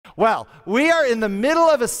Well, we are in the middle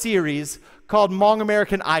of a series called Hmong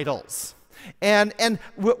American Idols. And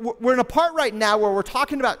we're in a part right now where we're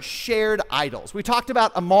talking about shared idols. We talked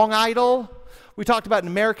about a Hmong idol. We talked about an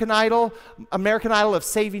American idol of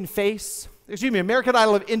saving face. American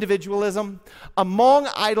idol of individualism, a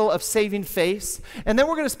Hmong idol of saving face. And then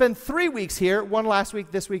we're going to spend 3 weeks here, one last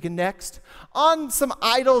week, this week, and next, on some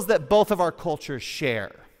idols that both of our cultures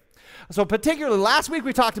share. So particularly last week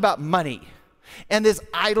we talked about money and this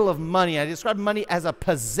idol of money. I described money as a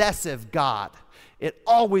possessive God. It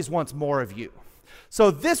always wants more of you.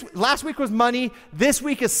 So last week was money, this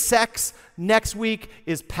week is sex, next week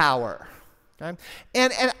is power. Okay?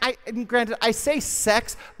 And granted, I say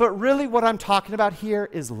sex, but really what I'm talking about here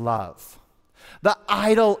is love. The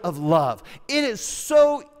idol of love. It is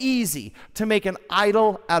so easy to make an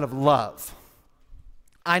idol out of love.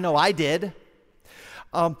 I know I did.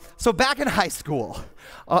 So back in high school,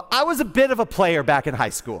 I was a bit of a player back in high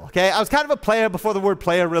school, okay? I was kind of a player before the word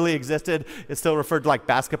player really existed. It still referred to like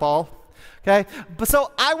basketball, okay? But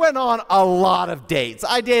so I went on a lot of dates.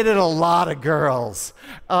 I dated a lot of girls,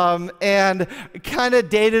 and kind of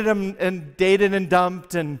dated them and dated and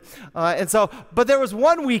dumped, but there was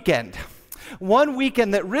one weekend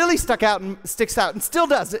that really sticks out and still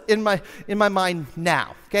does in my mind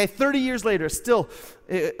now, okay? 30 years later, still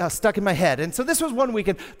stuck in my head. And so this was one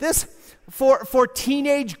weekend. This, for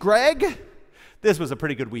teenage Greg, this was a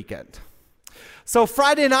pretty good weekend. So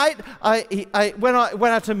Friday night, I went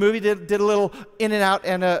out to a movie, did a little in and out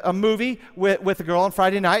and a movie with a girl on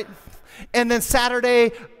Friday night. And then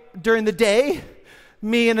Saturday during the day,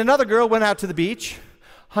 me and another girl went out to the beach,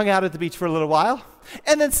 hung out at the beach for a little while.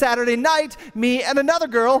 And then Saturday night, me and another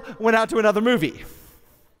girl went out to another movie.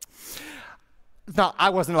 Now, I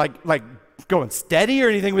wasn't like going steady or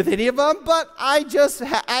anything with any of them, but I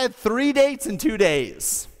had 3 dates in 2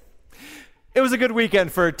 days. It was a good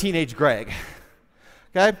weekend for teenage Greg,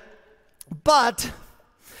 okay? But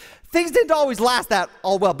things didn't always last that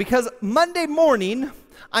all well, because Monday morning,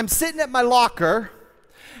 I'm sitting at my locker,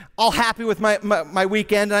 all happy with my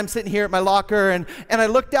weekend, and I'm sitting here at my locker, and I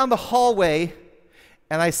look down the hallway,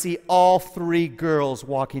 and I see all 3 girls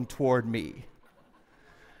walking toward me.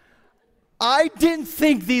 I didn't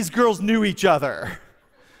think these girls knew each other.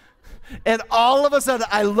 And all of a sudden,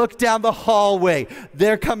 I look down the hallway.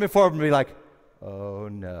 They're coming forward and be like, oh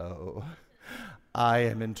no, I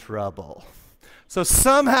am in trouble. So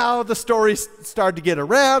somehow the story started to get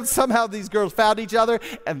around. Somehow these girls found each other,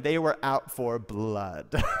 and they were out for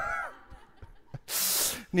blood.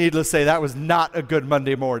 Needless to say, that was not a good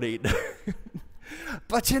Monday morning.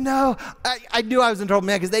 But I knew I was in trouble,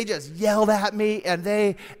 man, because they just yelled at me, and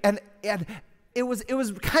it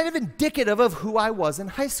was kind of indicative of who I was in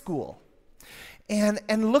high school.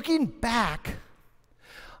 And looking back,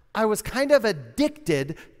 I was kind of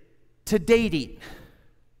addicted to dating.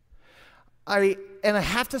 I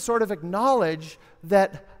have to sort of acknowledge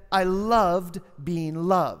that I loved being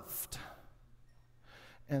loved.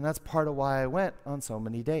 And that's part of why I went on so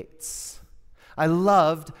many dates. I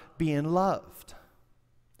loved being loved.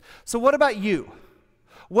 So what about you?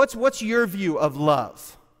 What's your view of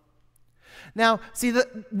love? Now, see,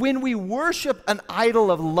 when we worship an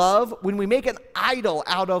idol of love, when we make an idol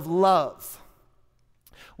out of love,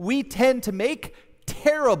 we tend to make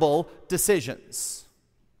terrible decisions,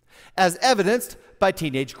 as evidenced by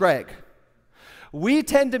teenage Greg. We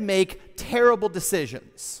tend to make terrible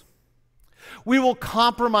decisions. We will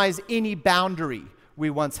compromise any boundary we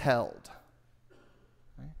once held.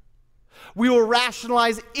 We will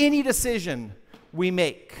rationalize any decision we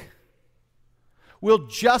make. We'll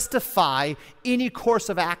justify any course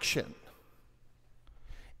of action.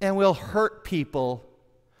 And we'll hurt people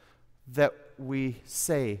that we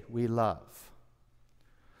say we love.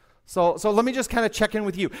 So let me just kind of check in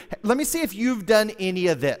with you. Let me see if you've done any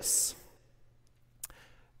of this.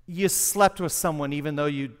 You slept with someone even though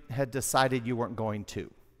you had decided you weren't going to.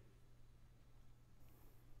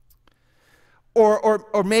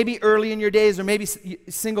 Or maybe early in your days, or maybe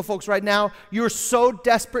single folks right now, you're so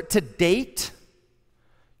desperate to date,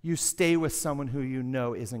 you stay with someone who you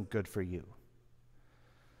know isn't good for you.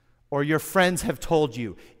 Or your friends have told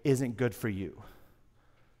you isn't good for you.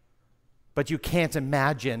 But you can't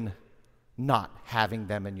imagine not having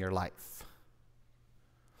them in your life.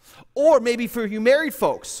 Or maybe for you married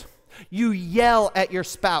folks, you yell at your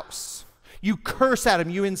spouse. You curse at them,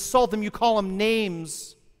 you insult them, you call them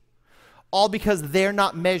names, all because they're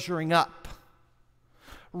not measuring up.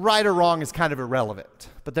 Right or wrong is kind of irrelevant,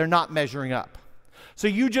 but they're not measuring up. So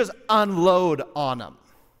you just unload on them.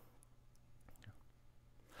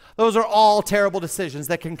 Those are all terrible decisions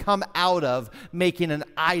that can come out of making an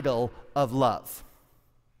idol of love.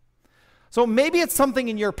 So maybe it's something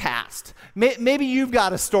in your past. Maybe you've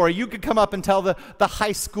got a story. You could come up and tell the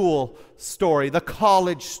high school story, the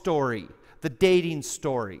college story, the dating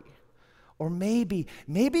story. Or maybe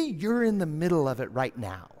you're in the middle of it right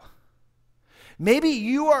now. Maybe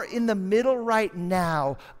you are in the middle right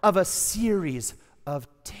now of a series of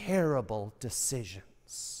terrible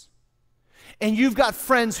decisions. And you've got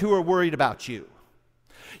friends who are worried about you.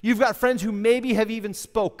 You've got friends who maybe have even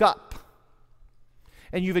spoke up.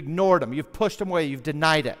 And you've ignored them. You've pushed them away. You've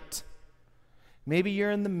denied it. Maybe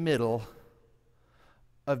you're in the middle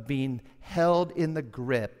of being held in the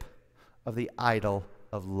grip of the idol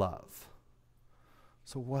of love.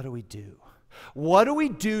 So what do we do? What do we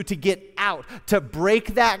do to get out, to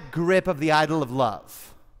break that grip of the idol of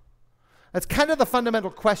love? That's kind of the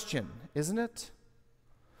fundamental question, isn't it?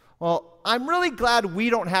 Well, I'm really glad we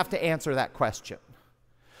don't have to answer that question.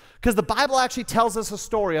 Because the Bible actually tells us a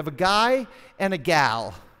story of a guy and a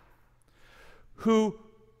gal who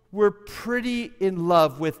were pretty in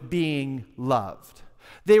love with being loved.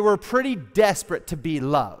 They were pretty desperate to be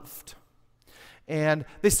loved. And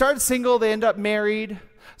they started single, they ended up married.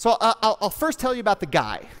 So I'll first tell you about the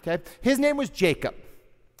guy, okay? His name was Jacob.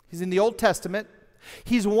 He's in the Old Testament.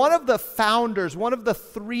 He's one of the founders, one of the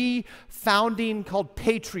 3 founding called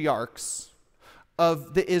patriarchs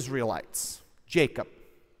of the Israelites, Jacob.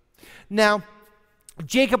 Now,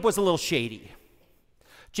 Jacob was a little shady.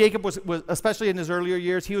 Jacob was, especially in his earlier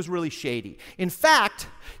years, he was really shady. In fact,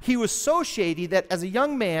 he was so shady that as a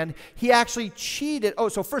young man, he actually cheated. Oh,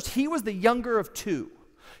 so first, he was the younger of 2.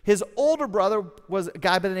 His older brother was a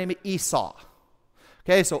guy by the name of Esau.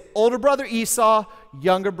 Okay, so older brother Esau,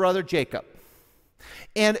 younger brother Jacob.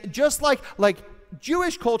 And just like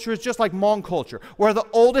Jewish culture is just like Hmong culture, where the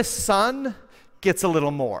oldest son gets a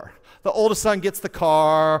little more. The oldest son gets the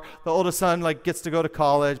car. The oldest son gets to go to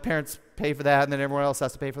college. Parents pay for that, and then everyone else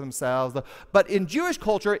has to pay for themselves. But in Jewish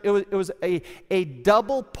culture, it was a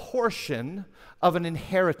double portion of an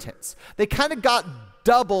inheritance. They kind of got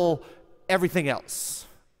double everything else,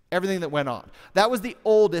 everything that went on. That was the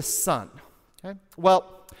oldest son. Okay?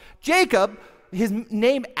 Well, Jacob, his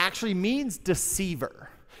name actually means deceiver.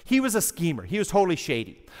 He was a schemer. He was totally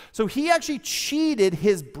shady. So he actually cheated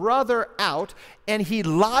his brother out, and he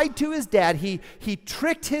lied to his dad. He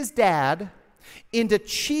tricked his dad into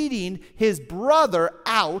cheating his brother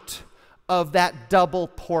out of that double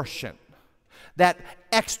portion, that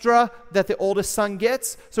extra that the oldest son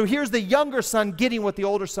gets. So here's the younger son getting what the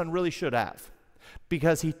older son really should have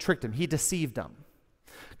because he tricked him. He deceived him.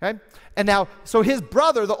 Okay? And now, so his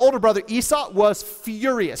brother, the older brother Esau, was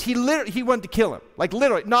furious. He wanted to kill him.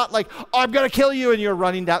 Literally, not like, oh, I'm going to kill you and you're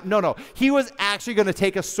running down. No. He was actually going to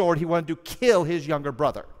take a sword. He wanted to kill his younger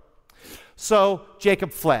brother. So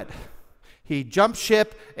Jacob fled. He jumped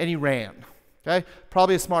ship and he ran. Okay?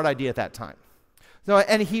 Probably a smart idea at that time. So,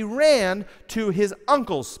 and he ran to his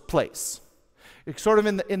uncle's place. It's sort of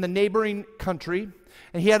in the neighboring country.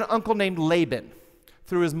 And he had an uncle named Laban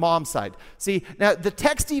through his mom's side. See, now the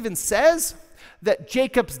text even says that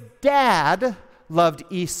Jacob's dad loved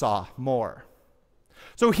Esau more.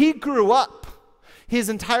 So he grew up, his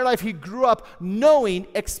entire life, he grew up knowing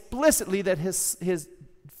explicitly that his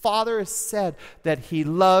father said that he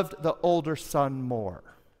loved the older son more.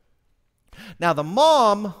 Now the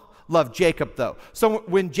mom loved Jacob though. So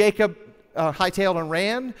when Jacob hightailed and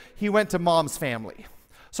ran, he went to mom's family.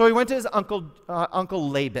 So he went to his Uncle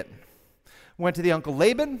Laban. Went to the Uncle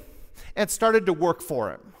Laban and started to work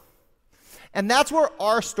for him. And that's where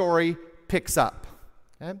our story picks up.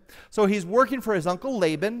 Okay? So he's working for his Uncle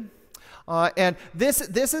Laban. And this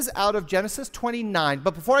is out of Genesis 29.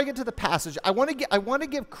 But before I get to the passage, I want to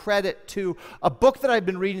give credit to a book that I've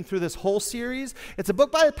been reading through this whole series. It's a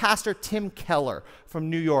book by Pastor Tim Keller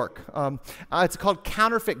from New York. It's called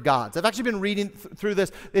Counterfeit Gods. I've actually been reading through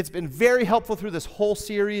this. It's been very helpful through this whole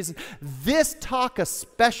series. This talk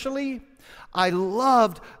especially, I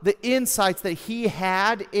loved the insights that he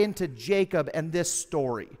had into Jacob and this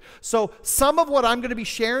story. So some of what I'm going to be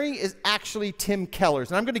sharing is actually Tim Keller's,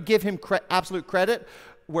 and I'm going to give him absolute credit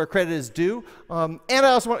where credit is due. And I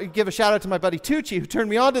also want to give a shout out to my buddy Tucci, who turned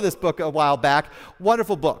me on to this book a while back.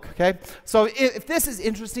 Wonderful book, okay? So if this is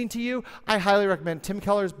interesting to you, I highly recommend Tim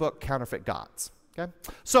Keller's book, Counterfeit Gods, okay?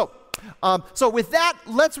 So with that,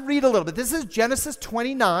 let's read a little bit. This is Genesis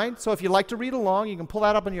 29, so if you'd like to read along, you can pull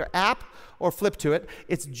that up on your app or flip to it.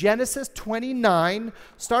 It's Genesis 29,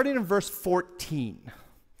 starting in verse 14.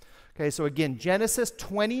 Okay, so again, Genesis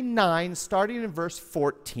 29, starting in verse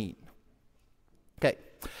 14. Okay,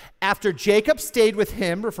 after Jacob stayed with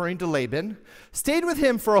him, referring to Laban, stayed with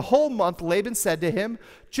him for a whole month, Laban said to him,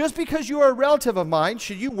 "Just because you are a relative of mine,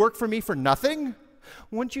 should you work for me for nothing?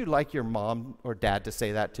 Wouldn't you like your mom or dad to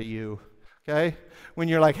say that to you? Okay? When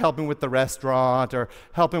you're like helping with the restaurant or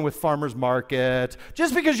helping with farmer's market.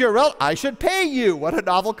 Just because you're I should pay you. What a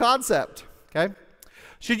novel concept. Okay?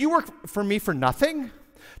 Should you work for me for nothing?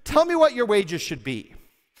 Tell me what your wages should be.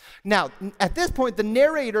 Now, at this point, the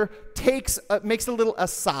narrator makes a little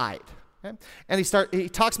aside. Okay? And he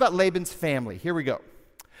talks about Laban's family. Here we go.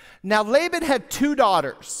 Now, Laban had 2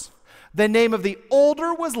 daughters. The name of the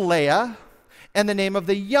older was Leah, and the name of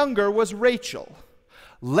the younger was Rachel.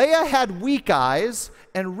 Leah had weak eyes,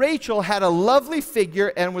 and Rachel had a lovely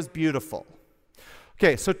figure and was beautiful.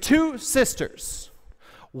 Okay, so 2 sisters.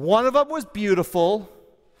 One of them was beautiful.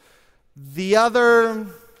 The other,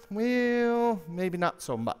 well, maybe not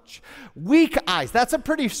so much. Weak eyes. That's a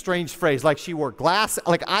pretty strange phrase. Like she wore glasses.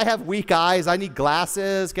 Like I have weak eyes. I need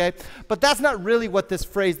glasses. Okay, but that's not really what this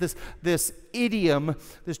phrase, this idiom,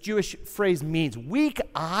 this Jewish phrase means. Weak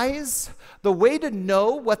eyes. The way to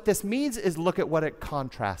know what this means is look at what it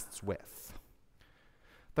contrasts with.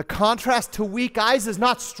 The contrast to weak eyes is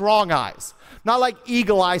not strong eyes, not like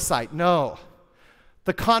eagle eyesight. No,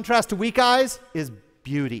 the contrast to weak eyes is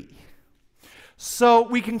beauty. So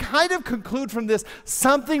we can kind of conclude from this,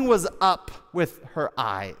 something was up with her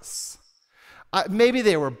eyes. Maybe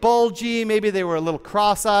they were bulgy, maybe they were a little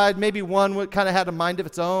cross-eyed, maybe one kind of had a mind of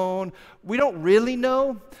its own. We don't really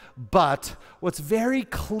know, but what's very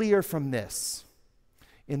clear from this,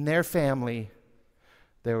 in their family,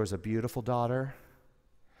 there was a beautiful daughter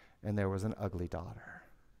and there was an ugly daughter.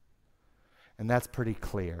 And that's pretty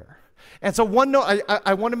clear. And so one note,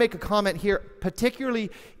 I want to make a comment here, particularly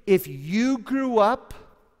if you grew up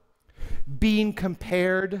being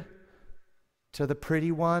compared to the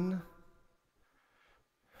pretty one,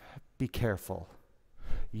 be careful.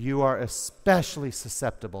 You are especially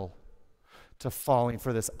susceptible to falling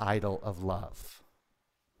for this idol of love.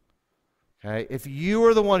 Okay? If you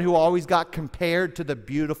are the one who always got compared to the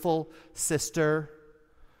beautiful sister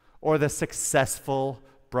or the successful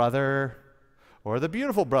brother, or the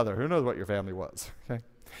beautiful brother, who knows what your family was, okay?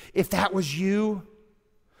 If that was you,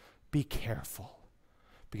 be careful,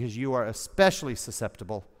 because you are especially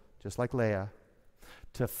susceptible, just like Leah,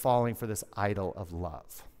 to falling for this idol of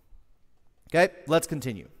love. Okay, let's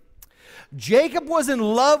continue. Jacob was in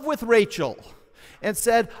love with Rachel and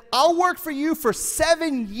said, I'll work for you for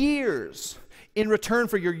 7 years in return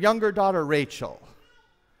for your younger daughter, Rachel.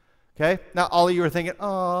 Okay, now all of you are thinking,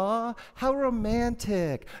 aw, how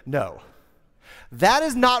romantic. No. That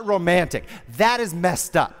is not romantic. That is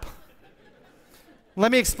messed up.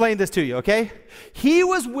 Let me explain this to you, okay? He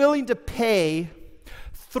was willing to pay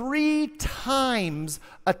 3 times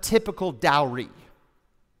a typical dowry,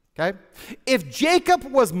 okay? If Jacob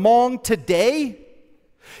was Mong today,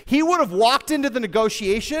 he would have walked into the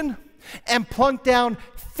negotiation and plunked down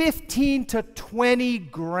 15 to 20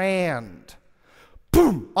 grand.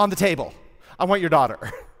 Boom, on the table. I want your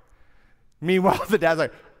daughter. Meanwhile, the dad's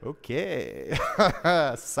like, okay,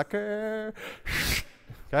 sucker.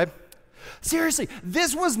 Okay? Seriously,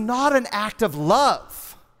 this was not an act of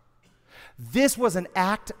love. This was an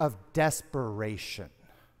act of desperation.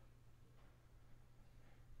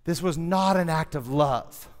 This was not an act of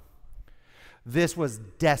love. This was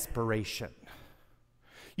desperation.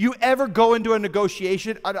 You ever go into a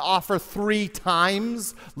negotiation and offer 3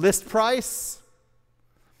 times list price?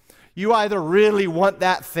 You either really want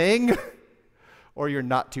that thing or you're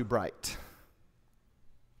not too bright.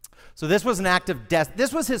 So this was an act of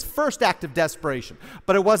this was his first act of desperation,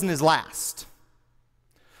 but it wasn't his last.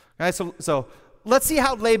 Okay, so let's see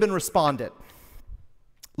how Laban responded.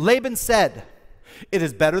 Laban said, "It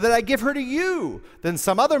is better that I give her to you than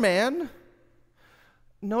some other man."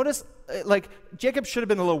 Notice, like, Jacob should have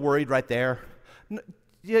been a little worried right there.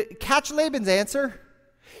 Catch Laban's answer?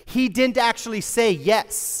 He didn't actually say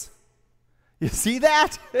yes. You see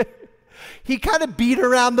that? He kind of beat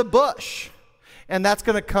around the bush. And that's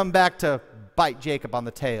going to come back to bite Jacob on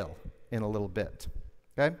the tail in a little bit.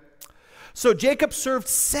 Okay? So Jacob served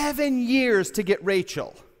 7 years to get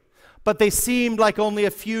Rachel, but they seemed like only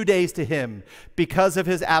a few days to him because of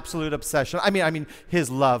his absolute obsession. I mean his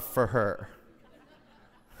love for her.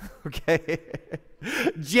 Okay?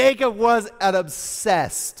 Jacob was an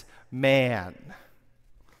obsessed man.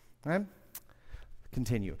 Okay?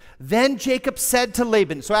 Continue. Then Jacob said to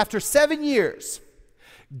Laban, so after 7 years,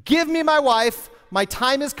 "Give me my wife, my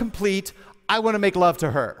time is complete, I want to make love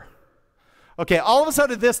to her." Okay, all of a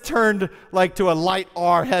sudden this turned like to a light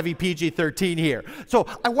R, heavy PG-13 here. So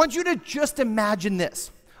I want you to just imagine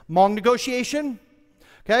this. Hmong negotiation,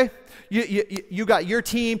 okay? You got your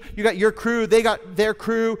team, you got your crew, they got their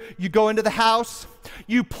crew. You go into the house,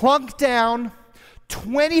 you plunk down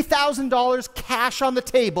 $20,000 cash on the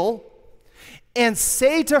table and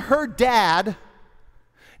say to her dad,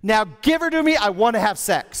 now give her to me, I want to have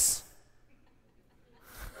sex.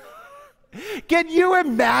 Can you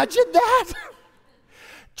imagine that?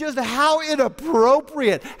 Just how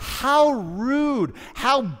inappropriate, how rude,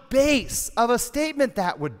 how base of a statement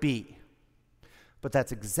that would be. But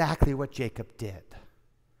that's exactly what Jacob did.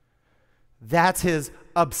 That's his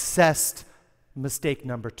obsessed mistake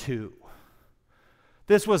number 2.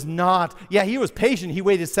 This was not, he was patient. He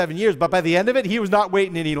waited 7 years, but by the end of it, he was not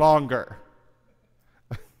waiting any longer.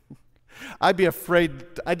 I'd be afraid,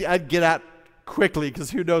 I'd get out quickly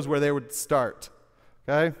because who knows where they would start.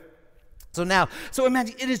 Okay? So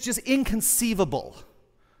imagine, it is just inconceivable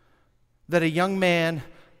that a young man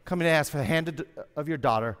coming to ask for the hand of your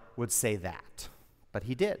daughter would say that. But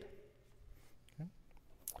he did. Okay?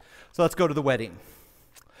 So let's go to the wedding.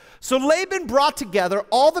 So Laban brought together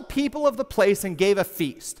all the people of the place and gave a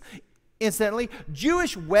feast. Incidentally,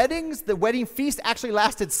 Jewish weddings, the wedding feast actually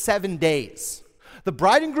lasted 7 days. The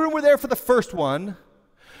bride and groom were there for the first one.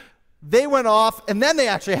 They went off, and then they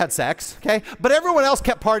actually had sex, okay? But everyone else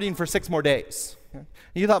kept partying for 6 more days. Okay?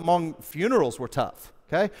 You thought Hmong funerals were tough,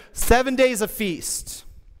 okay? 7 days of feast.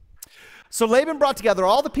 So Laban brought together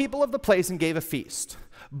all the people of the place and gave a feast.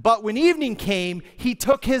 But when evening came, he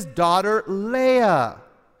took his daughter Leah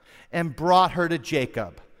and brought her to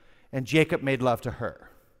Jacob, and Jacob made love to her.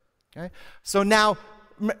 Okay? So now,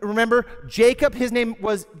 remember, Jacob, his name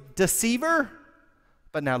was Deceiver,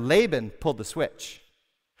 but now Laban pulled the switch.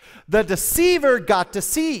 The deceiver got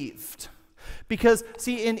deceived. Because,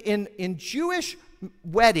 see, in Jewish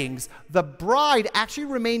weddings, the bride actually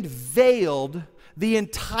remained veiled the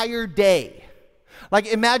entire day. Like,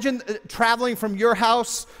 imagine traveling from your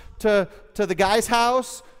house to the guy's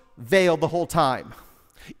house, veiled the whole time.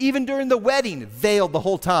 Even during the wedding, veiled the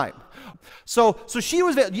whole time. So she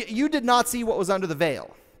was veiled. You did not see what was under the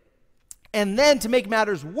veil. And then, to make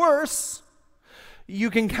matters worse, you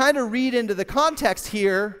can kind of read into the context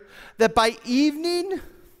here that by evening,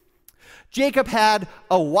 Jacob had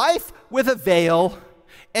a wife with a veil,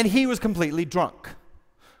 and he was completely drunk,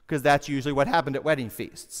 because that's usually what happened at wedding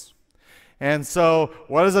feasts. And so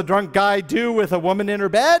what does a drunk guy do with a woman in her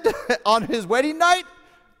bed on his wedding night?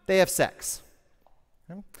 They have sex.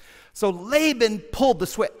 Okay? So Laban pulled the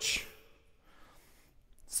switch.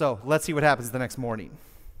 So let's see what happens the next morning.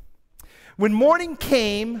 When morning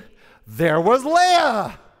came, there was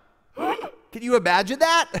Leah. Can you imagine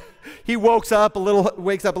that? He wakes up a little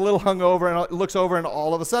hungover and looks over, and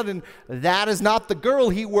all of a sudden, that is not the girl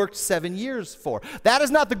he worked 7 years for. That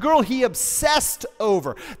is not the girl he obsessed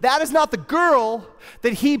over. That is not the girl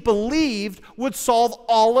that he believed would solve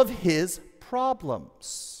all of his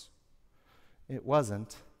problems. It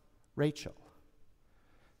wasn't Rachel.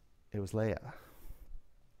 It was Leah.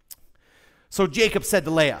 So Jacob said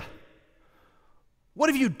to Leah, "What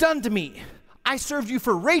have you done to me? I served you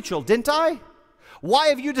for Rachel, didn't I? Why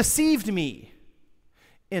have you deceived me?"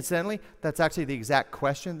 Incidentally, that's actually the exact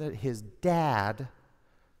question that his dad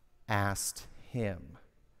asked him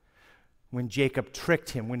when Jacob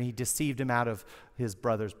tricked him, when he deceived him out of his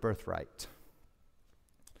brother's birthright.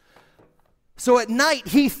 So at night,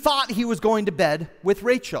 he thought he was going to bed with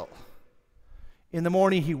Rachel. In the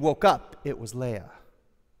morning, he woke up. It was Leah.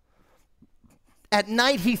 At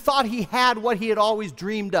night, he thought he had what he had always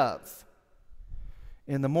dreamed of.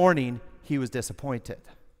 In the morning, he was disappointed.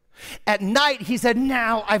 At night, he said,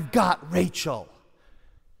 "Now I've got Rachel.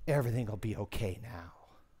 Everything will be okay now."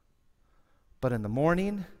 But in the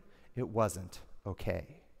morning, it wasn't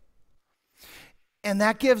okay. And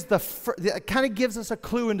that kind of gives us a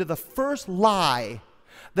clue into the first lie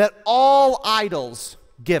that all idols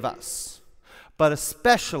give us, but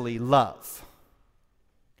especially love.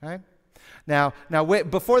 Okay? Now,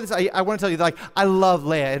 wait, before this, I want to tell you, I love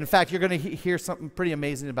Leah. In fact, you're going to hear something pretty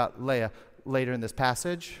amazing about Leah later in this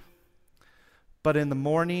passage. But in the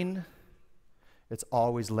morning, it's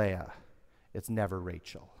always Leah. It's never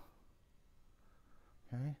Rachel.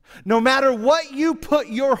 Okay? No matter what you put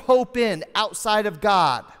your hope in outside of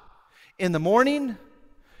God, in the morning,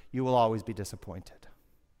 you will always be disappointed.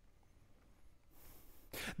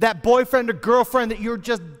 That boyfriend or girlfriend that you're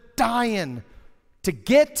just dying to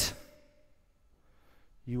get,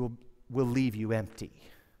 will leave you empty.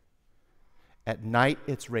 At night,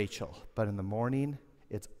 it's Rachel, but in the morning,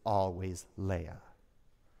 it's always Leah.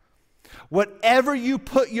 Whatever you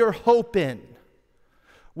put your hope in,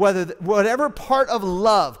 whatever part of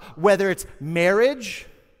love, whether it's marriage,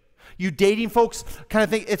 you dating folks kind of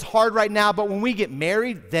think it's hard right now, but when we get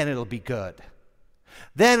married, then it'll be good.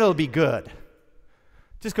 Then it'll be good.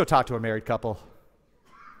 Just go talk to a married couple.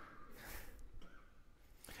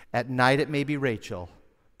 At night it may be Rachel,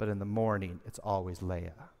 but in the morning it's always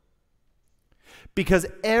Leah. Because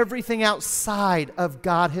everything outside of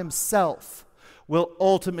God himself will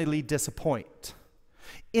ultimately disappoint.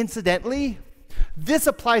 Incidentally, this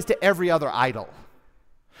applies to every other idol.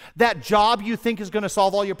 That job you think is going to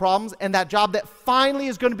solve all your problems, and that job that finally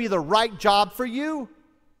is going to be the right job for you,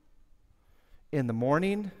 in the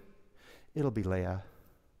morning, it'll be Leah.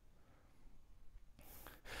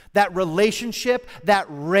 That relationship, that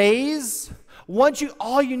raise,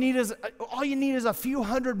 all you need is a few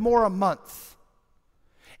hundred more a month.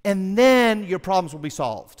 And then your problems will be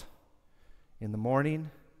solved. In the morning,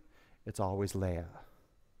 it's always Leah.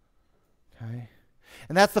 Okay?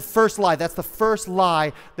 And that's the first lie. That's the first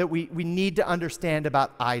lie that we need to understand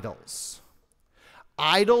about idols.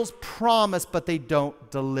 Idols promise, but they don't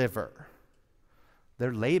deliver.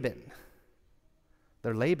 They're Laban.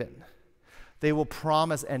 They're Laban. They will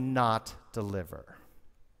promise and not deliver.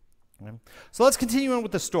 Okay? So let's continue on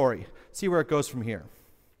with the story. See where it goes from here.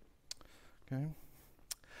 Okay?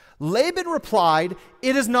 Laban replied,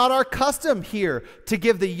 "It is not our custom here to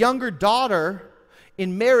give the younger daughter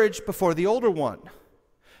in marriage before the older one."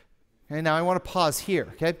 Okay, now I want to pause here.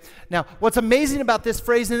 Okay. Now, what's amazing about this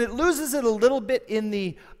phrase, and it loses it a little bit in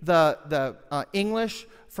the English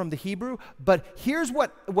from the Hebrew, but here's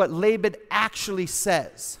what Laban actually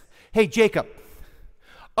says. Hey, Jacob,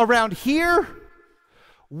 around here,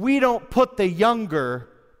 we don't put the younger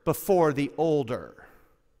before the older.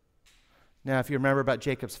 Now, if you remember about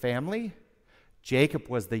Jacob's family, Jacob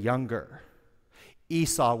was the younger.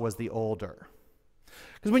 Esau was the older.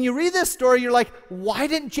 Because when you read this story, you're like, why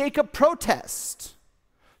didn't Jacob protest?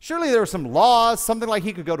 Surely there were some laws, something like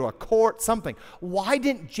he could go to a court, something. Why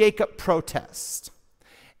didn't Jacob protest?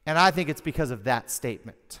 And I think it's because of that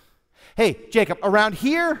statement. Hey, Jacob, around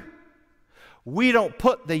here, we don't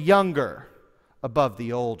put the younger above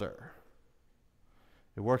the older.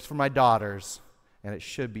 It works for my daughters, and it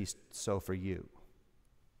should be so for you.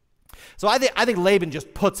 So I think Laban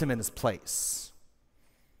just puts him in his place.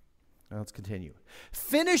 Now let's continue.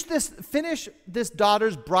 Finish this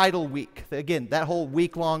daughter's bridal week. Again, that whole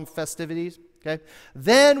week-long festivities. Okay.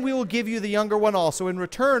 Then we will give you the younger one also in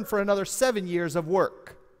return for another 7 years of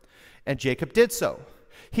work. And Jacob did so.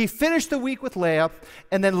 He finished the week with Leah,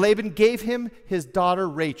 and then Laban gave him his daughter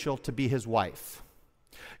Rachel to be his wife.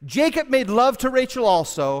 Jacob made love to Rachel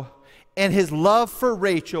also, and his love for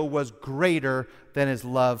Rachel was greater than his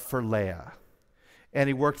love for Leah. And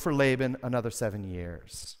he worked for Laban another 7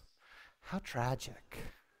 years. How tragic.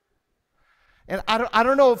 And I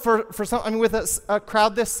don't know, for some, I mean, with a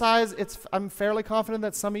crowd this size, I'm fairly confident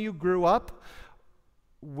that some of you grew up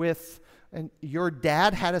with, and your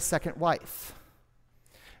dad had a second wife.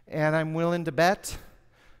 And I'm willing to bet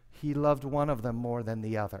he loved one of them more than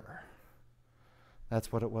the other.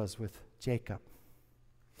 That's what it was with Jacob.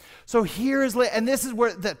 So here's Leah, and this is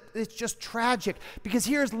where it's just tragic, because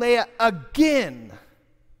here's Leah again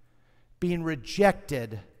being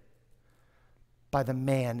rejected by the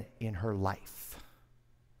man in her life.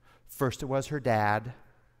 First it was her dad.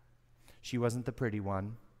 She wasn't the pretty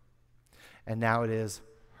one. And now it is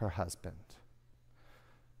her husband,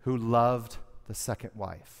 who loved the second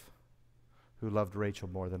wife, who loved Rachel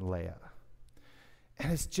more than Leah.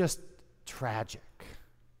 And it's just tragic.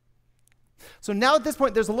 So now at this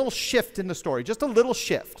point, there's a little shift in the story, just a little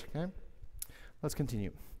shift. Okay? Let's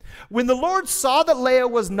continue. When the Lord saw that Leah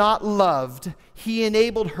was not loved, he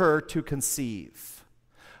enabled her to conceive.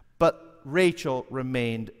 But Rachel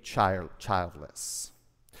remained childless.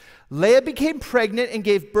 Leah became pregnant and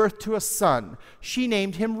gave birth to a son. She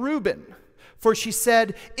named him Reuben, for she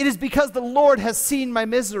said, "It is because the Lord has seen my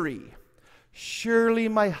misery. Surely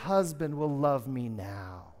my husband will love me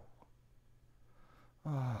now."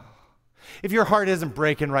 Oh. If your heart isn't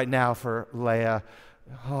breaking right now for Leah,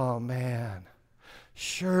 oh man.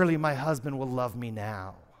 Surely my husband will love me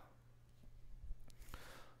now.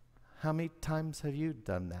 How many times have you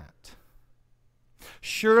done that?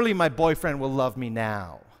 Surely my boyfriend will love me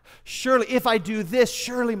now. Surely if I do this,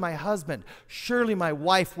 surely my husband, surely my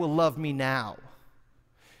wife will love me now.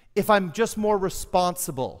 If I'm just more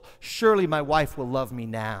responsible, surely my wife will love me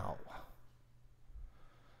now.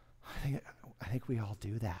 I think we all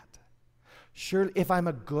do that. Surely if I'm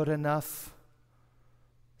a good enough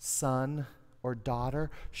son or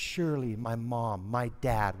daughter, surely my mom, my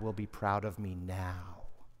dad will be proud of me now.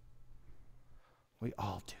 We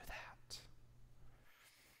all do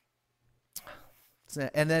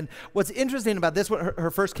that. And then what's interesting about this one,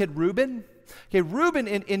 her first kid, Reuben. Okay, Reuben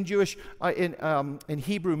in Jewish, in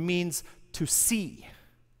Hebrew means to see.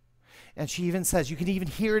 And she even says, you can even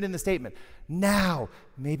hear it in the statement, now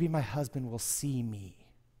maybe my husband will see me.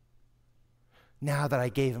 now that I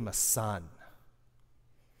gave him a son.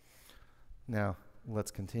 Now,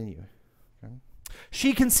 let's continue. Okay.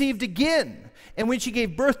 She conceived again, and when she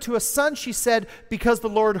gave birth to a son, she said, because the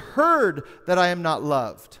Lord heard that I am not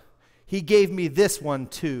loved, he gave me this one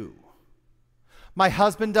too. My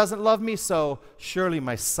husband doesn't love me, so surely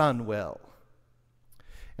my son will.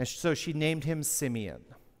 And so she named him Simeon.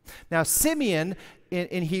 Now, Simeon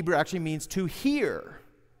in Hebrew actually means to hear.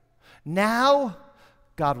 Now,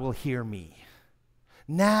 God will hear me.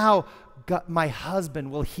 Now, God, my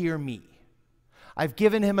husband will hear me. I've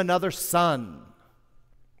given him another son.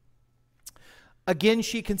 Again,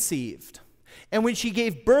 she conceived. And when she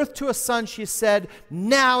gave birth to a son, she said,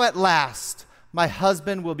 now at last, my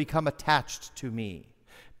husband will become attached to me,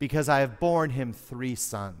 because I have borne him 3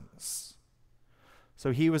 sons.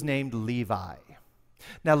 So he was named Levi.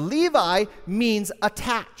 Now, Levi means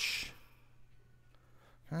attach.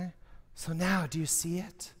 Okay? So now, do you see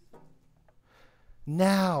it?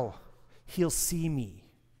 Now, he'll see me.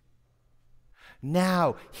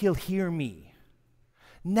 Now, he'll hear me.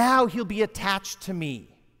 Now, he'll be attached to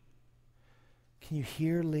me. Can you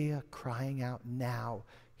hear Leah crying out, now,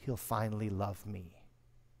 he'll finally love me.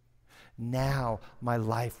 Now, my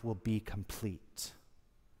life will be complete.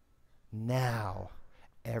 Now,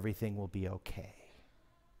 everything will be okay.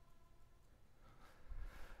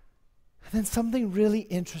 And then something really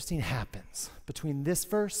interesting happens between this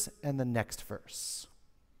verse and the next verse.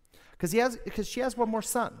 Because she has one more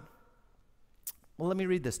son. Well, let me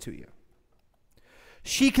read this to you.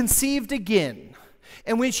 She conceived again,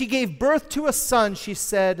 and when she gave birth to a son, she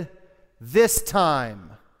said, this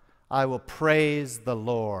time I will praise the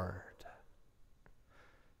Lord.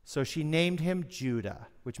 So she named him Judah,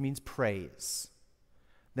 which means praise.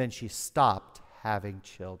 Then she stopped having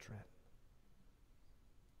children.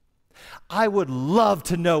 I would love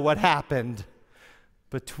to know what happened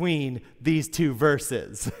between these 2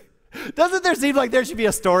 verses. Doesn't there seem like there should be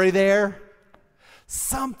a story there?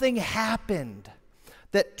 Something happened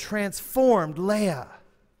that transformed Leah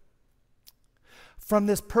from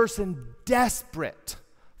this person desperate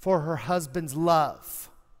for her husband's love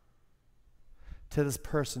to this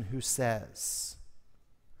person who says,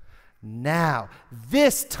 now,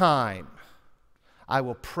 this time, I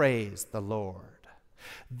will praise the Lord.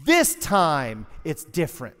 This time, it's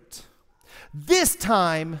different. This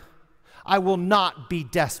time, I will not be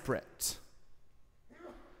desperate.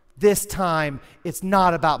 This time, it's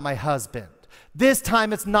not about my husband. This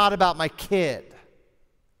time, it's not about my kid.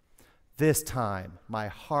 This time, my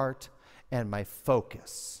heart and my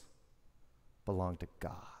focus belong to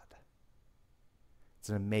God. It's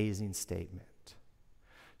an amazing statement.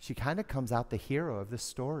 She kind of comes out the hero of this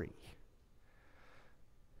story.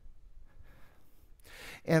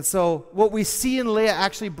 And so what we see in Leah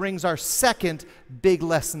actually brings our second big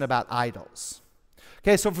lesson about idols.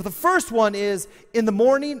 Okay, so for the first one is, in the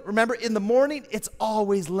morning, remember, in the morning, it's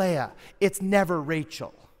always Leah. It's never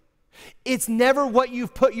Rachel. It's never what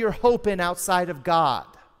you've put your hope in outside of God.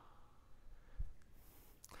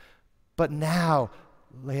 But now,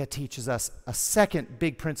 Leah teaches us a second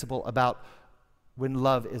big principle about when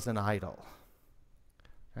love is an idol.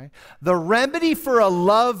 Okay? The remedy for a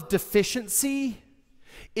love deficiency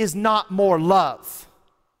is not more love,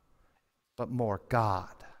 but more God.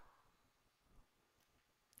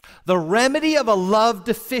 The remedy of a love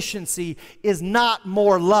deficiency is not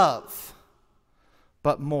more love,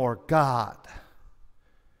 but more God.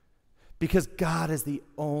 Because God is the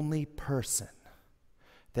only person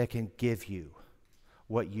that can give you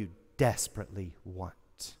what you desperately want.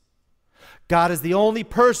 God is the only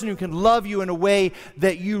person who can love you in a way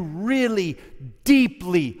that you really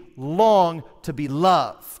deeply long to be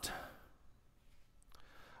loved.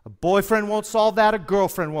 A boyfriend won't solve that. A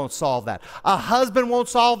girlfriend won't solve that. A husband won't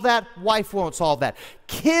solve that. Wife won't solve that.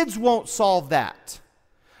 Kids won't solve that.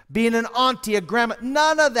 Being an auntie, a grandma,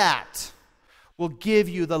 none of that will give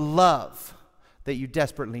you the love that you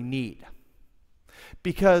desperately need.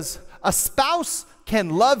 Because a spouse can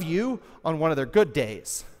love you on one of their good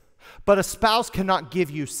days, but a spouse cannot give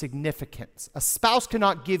you significance. A spouse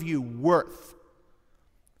cannot give you worth.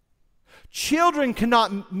 Children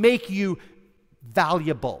cannot make you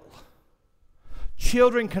valuable.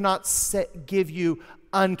 Children cannot give you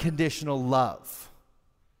unconditional love.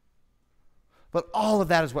 But all of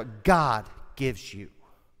that is what God gives you.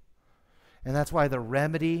 And that's why the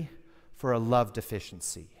remedy for a love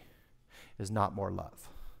deficiency is not more love,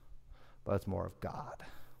 but it's more of God.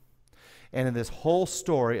 And in this whole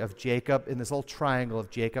story of Jacob, in this whole triangle of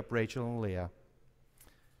Jacob, Rachel, and Leah,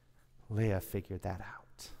 Leah figured that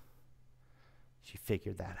out. She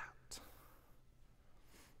figured that out.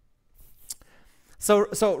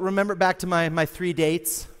 So remember back to my 3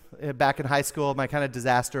 dates back in high school, my kind of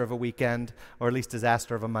disaster of a weekend, or at least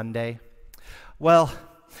disaster of a Monday? Well,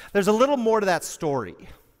 there's a little more to that story,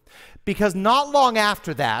 because not long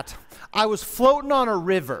after that, I was floating on a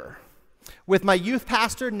river with my youth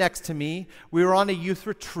pastor next to me. We were on a youth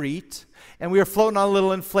retreat, and we were floating on a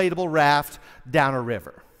little inflatable raft down a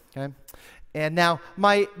river. Okay? And now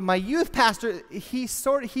my youth pastor,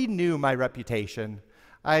 he knew my reputation.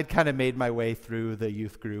 I had kind of made my way through the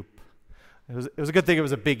youth group. It was a good thing it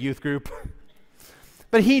was a big youth group.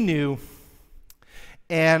 But he knew.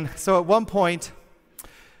 And so at one point,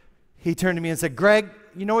 he turned to me and said, "Greg,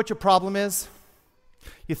 you know what your problem is?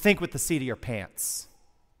 You think with the seat of your pants."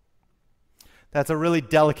 That's a really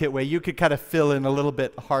delicate way. You could kind of fill in a little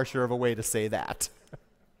bit harsher of a way to say that.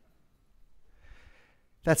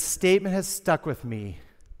 That statement has stuck with me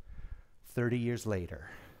 30 years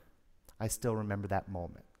later. I still remember that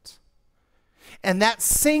moment. And that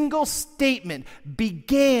single statement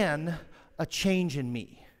began a change in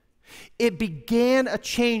me. It began a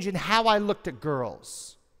change in how I looked at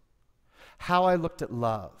girls, how I looked at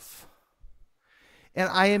love. And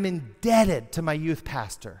I am indebted to my youth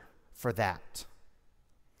pastor for that,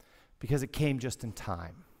 because it came just in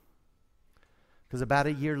time. Because about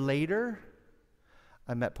a year later,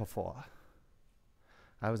 I met Pafoa.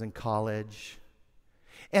 I was in college.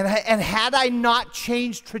 And had I not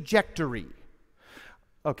changed trajectory,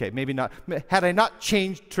 okay, maybe not, had I not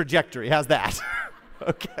changed trajectory, how's that?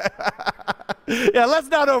 Okay. Yeah, let's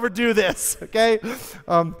not overdo this, okay?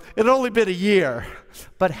 It had only been a year.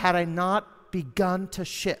 But had I not begun to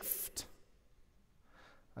shift,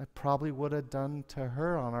 I probably would have done to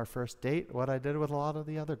her on our first date what I did with a lot of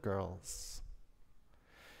the other girls.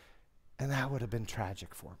 And that would have been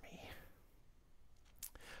tragic for me.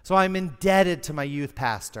 So I'm indebted to my youth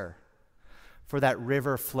pastor for that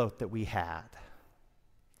river float that we had.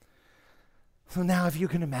 So now if you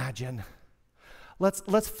can imagine, let's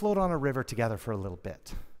float on a river together for a little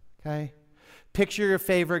bit, okay? Picture your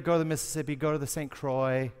favorite, go to the Mississippi, go to the St.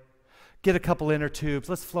 Croix, get a couple inner tubes,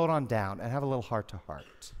 let's float on down and have a little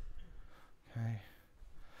heart-to-heart, okay?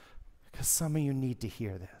 Because some of you need to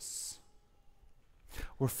hear this.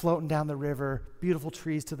 We're floating down the river, beautiful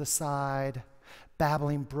trees to the side,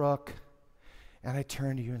 babbling brook, and I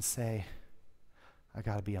turn to you and say, I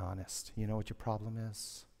gotta be honest. You know what your problem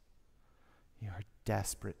is? You are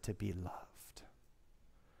desperate to be loved.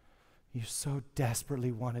 You so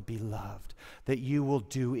desperately want to be loved that you will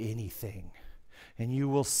do anything, and you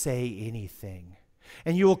will say anything,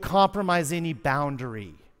 and you will compromise any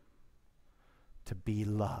boundary to be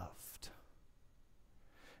loved.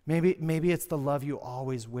 Maybe it's the love you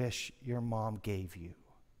always wish your mom gave you.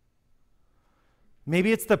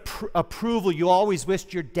 Maybe it's the approval you always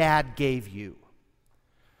wished your dad gave you.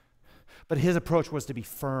 But his approach was to be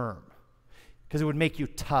firm, because it would make you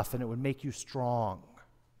tough and it would make you strong.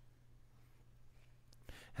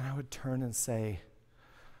 And I would turn and say,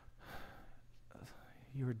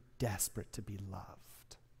 you're desperate to be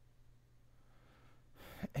loved.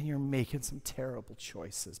 And you're making some terrible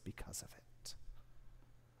choices because of it.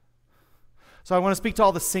 So I want to speak to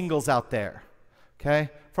all the singles out there,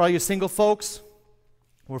 okay? For all you single folks,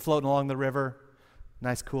 we're floating along the river,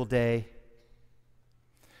 nice cool day.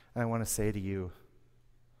 And I want to say to you,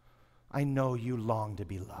 I know you long to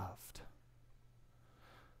be loved.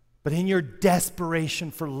 But in your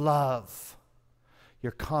desperation for love,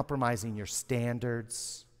 you're compromising your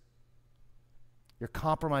standards. You're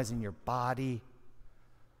compromising your body.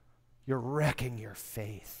 You're wrecking your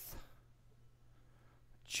faith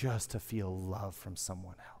just to feel love from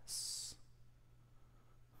someone else.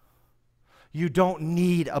 You don't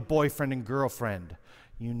need a boyfriend and girlfriend.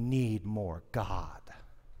 You need more God.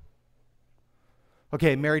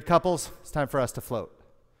 Okay, married couples, it's time for us to float.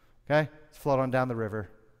 Okay? Let's float on down the river.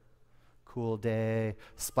 Cool day,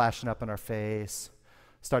 splashing up in our face,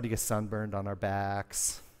 starting to get sunburned on our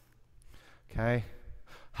backs. Okay?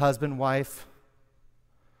 Husband, wife,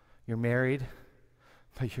 you're married,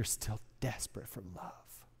 but you're still desperate for love.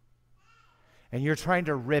 And you're trying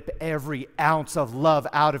to rip every ounce of love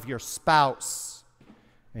out of your spouse,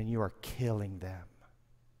 and you are killing them.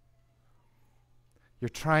 You're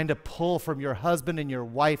trying to pull from your husband and your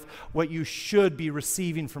wife what you should be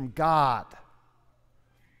receiving from God,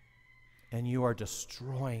 and you are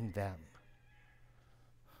destroying them.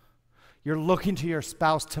 You're looking to your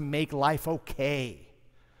spouse to make life okay.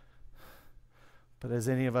 But as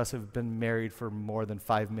any of us who have been married for more than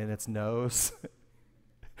 5 minutes knows,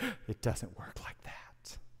 it doesn't work like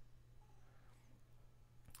that.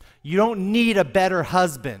 You don't need a better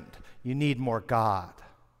husband. You need more God.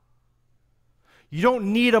 You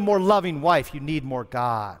don't need a more loving wife. You need more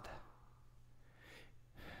God.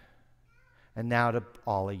 And now to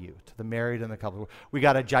all of you, to the married and the couple, we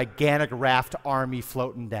got a gigantic raft army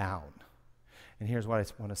floating down. And here's what I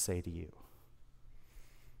want to say to you.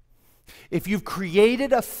 If you've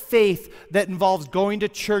created a faith that involves going to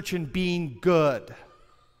church and being good,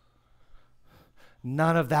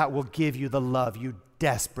 none of that will give you the love you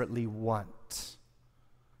desperately want.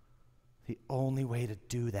 The only way to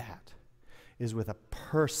do that is with a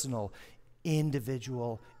personal,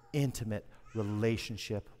 individual, intimate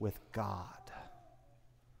relationship with God.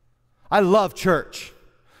 I love church.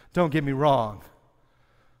 Don't get me wrong.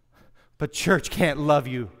 But church can't love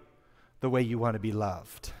you the way you want to be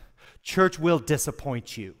loved. Church will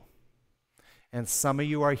disappoint you. And some of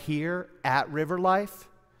you are here at River Life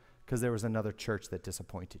because there was another church that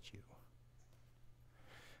disappointed you.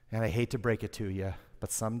 And I hate to break it to you,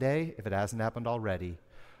 but someday, if it hasn't happened already,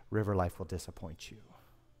 River Life will disappoint you.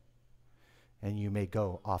 And you may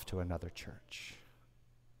go off to another church.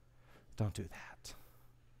 Don't do that.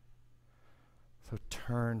 So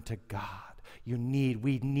turn to God.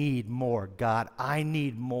 We need more God. I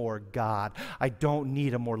need more God. I don't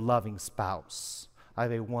need a more loving spouse. I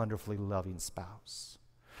have a wonderfully loving spouse.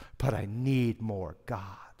 But I need more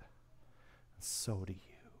God. And so do you.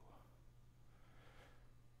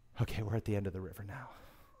 Okay, we're at the end of the river now.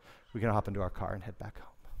 We're going to hop into our car and head back home.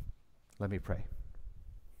 Let me pray.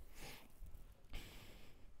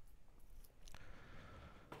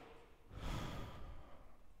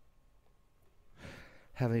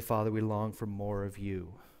 Heavenly Father, we long for more of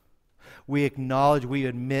you. We acknowledge, we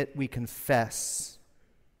admit, we confess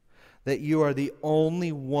that you are the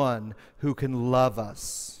only one who can love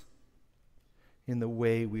us in the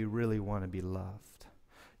way we really want to be loved.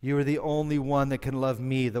 You are the only one that can love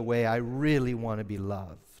me the way I really want to be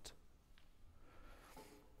loved.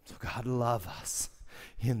 So God, love us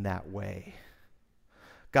in that way.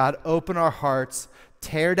 God, open our hearts,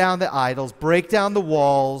 tear down the idols, break down the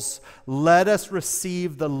walls. Let us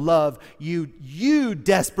receive the love you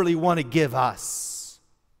desperately want to give us.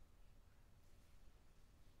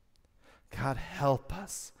 God, help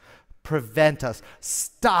us, prevent us,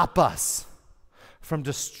 stop us from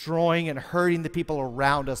destroying and hurting the people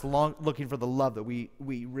around us, looking for the love that we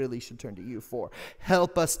really should turn to you for.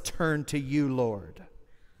 Help us turn to you, Lord.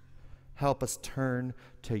 Help us turn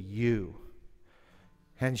to you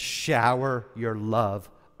and shower your love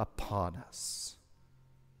upon us.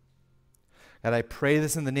 And I pray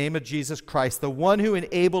this in the name of Jesus Christ, the one who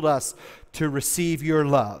enabled us to receive your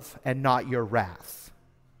love and not your wrath.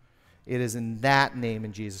 It is in that name,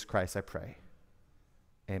 in Jesus Christ, I pray.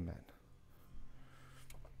 Amen.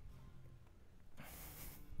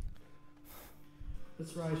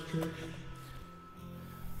 Let's rise, church.